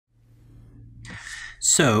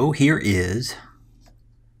So here is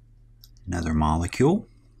another molecule.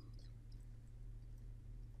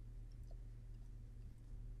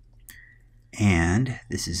 And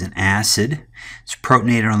this is an acid. It's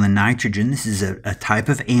protonated on the nitrogen. This is a type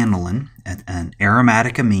of aniline, an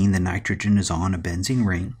aromatic amine. The nitrogen is on a benzene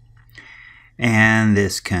ring. And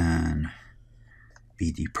this can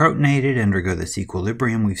be deprotonated, undergo this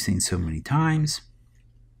equilibrium we've seen so many times.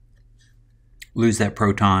 Lose that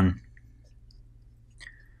proton,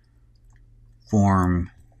 form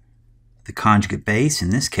the conjugate base. In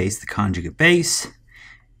this case, the conjugate base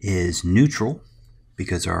is neutral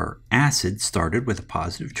because our acid started with a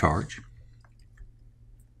positive charge.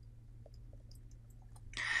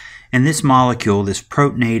 And this molecule, this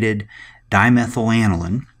protonated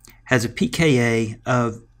dimethylaniline, has a pKa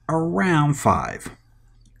of around 5.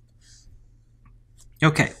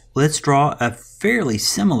 Okay, let's draw a fairly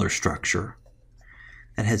similar structure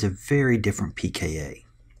that has a very different pKa.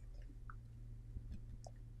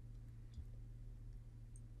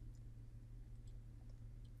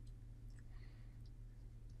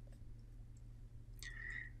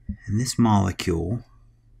 And this molecule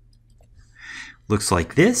looks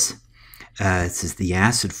like this. This is the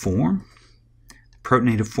acid form,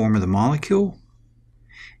 protonated form of the molecule.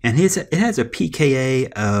 And it has a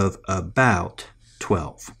pKa of about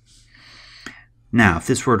 12. Now, if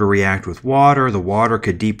this were to react with water, the water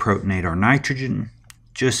could deprotonate our nitrogen,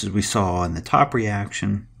 just as we saw in the top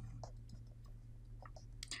reaction,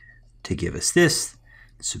 to give us this.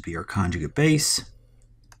 This would be our conjugate base.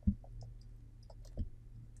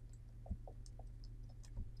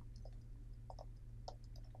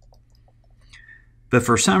 But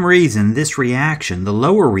for some reason, this reaction, the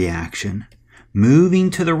lower reaction, moving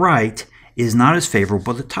to the right, is not as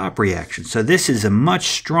favorable as the top reaction. So this is a much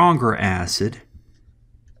stronger acid,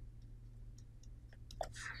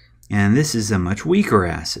 and this is a much weaker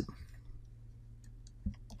acid.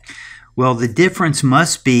 Well, the difference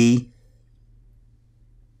must be,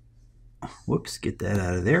 whoops, get that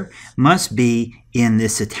out of there, must be in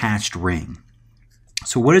this attached ring.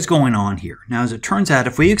 So what is going on here? Now, as it turns out,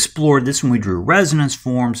 if we explored this when we drew resonance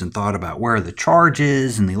forms and thought about where the charge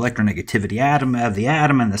is and the electronegativity of the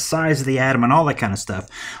atom and the size of the atom and all that kind of stuff,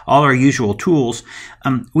 all our usual tools,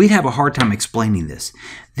 we'd have a hard time explaining this.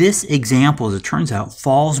 This example, as it turns out,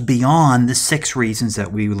 falls beyond the 6 reasons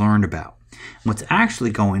that we learned about. What's actually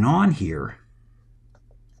going on here,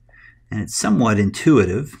 and it's somewhat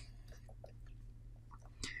intuitive,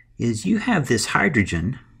 is you have this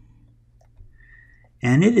hydrogen,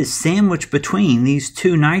 and it is sandwiched between these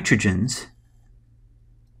 2 nitrogens.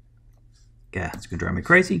 Yeah, it's going to drive me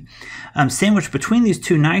crazy. Sandwiched between these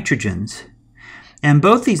 2 nitrogens, and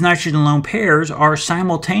both these nitrogen lone pairs are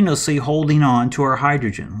simultaneously holding on to our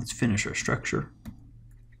hydrogen. Let's finish our structure.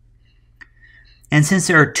 And since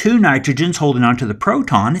there are 2 nitrogens holding on to the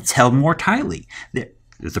proton, it's held more tightly.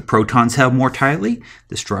 If the proton's held more tightly,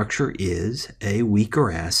 the structure is a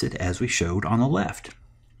weaker acid, as we showed on the left.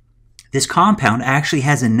 This compound actually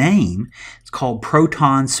has a name. It's called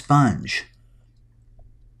proton sponge.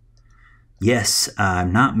 Yes,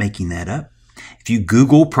 I'm not making that up. If you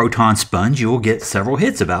Google proton sponge, you will get several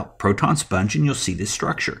hits about proton sponge, and you'll see this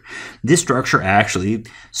structure. This structure actually,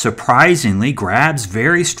 surprisingly, grabs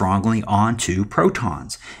very strongly onto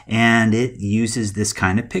protons, and it uses this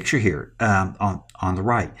kind of picture here on the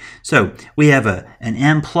right. So we have an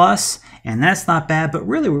M+, and that's not bad, but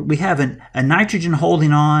really we have a nitrogen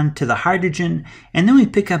holding on to the hydrogen, and then we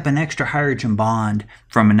pick up an extra hydrogen bond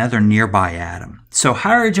from another nearby atom. So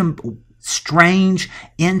strange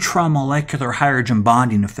intramolecular hydrogen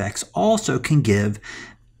bonding effects also can give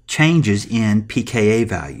changes in pKa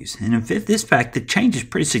values. And in this fact, the change is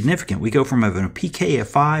pretty significant. We go from having a pKa of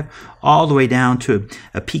 5 all the way down to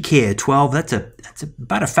a pKa of 12. That's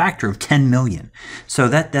about a factor of 10 million. So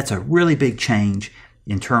that's a really big change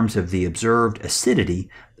in terms of the observed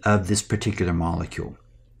acidity of this particular molecule.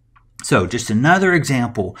 So just another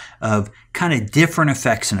example of kind of different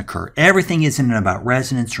effects that occur. Everything isn't about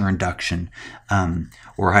resonance or induction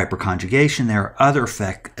or hyperconjugation. There are other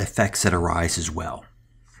effects that arise as well.